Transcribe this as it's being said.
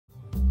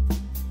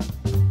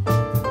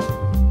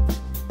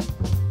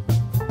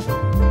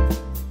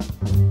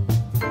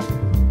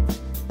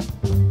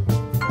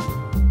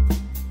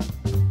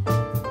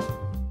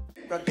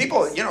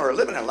people, you know, are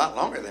living a lot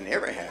longer than they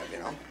ever have, you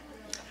know.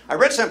 I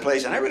read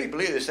someplace, and I really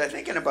believe this, I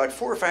think in about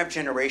 4 or 5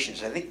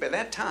 generations, I think by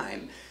that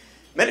time,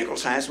 medical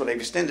science will have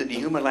extended the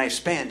human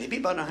lifespan to be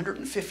about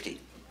 150.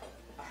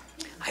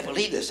 I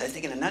believe this. I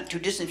think in a not too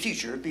distant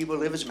future, people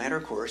live as a matter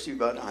of course to be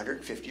about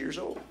 150 years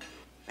old.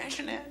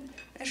 Imagine that.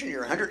 Imagine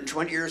you're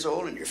 120 years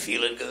old and you're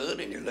feeling good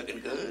and you're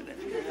looking good.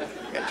 And you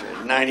got your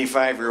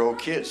 95-year-old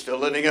kid still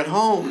living at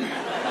home.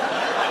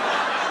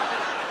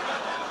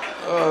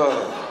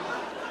 Oh,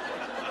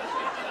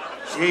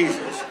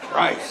 Jesus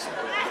Christ.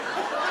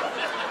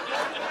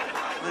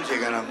 When's he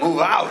gonna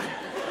move out?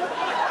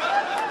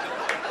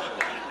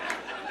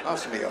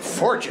 Cost me a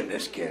fortune,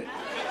 this kid.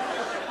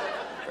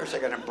 First I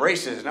got him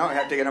braces, now I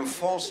have to get him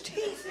false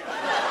teeth. I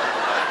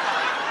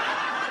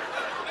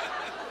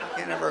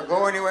can't ever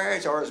go anywhere,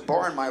 so I was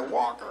borrowing my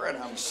walker and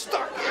I'm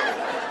stuck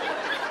here.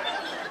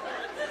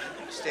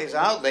 Stays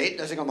out late,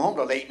 doesn't come home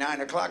till 8,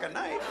 9 o'clock at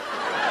night.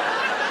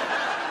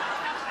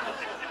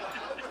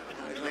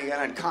 The only thing we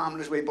got in common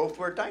is we both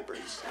wear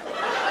diapers.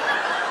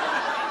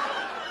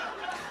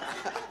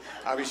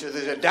 Obviously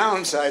there's a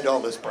downside to all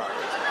this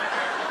progress.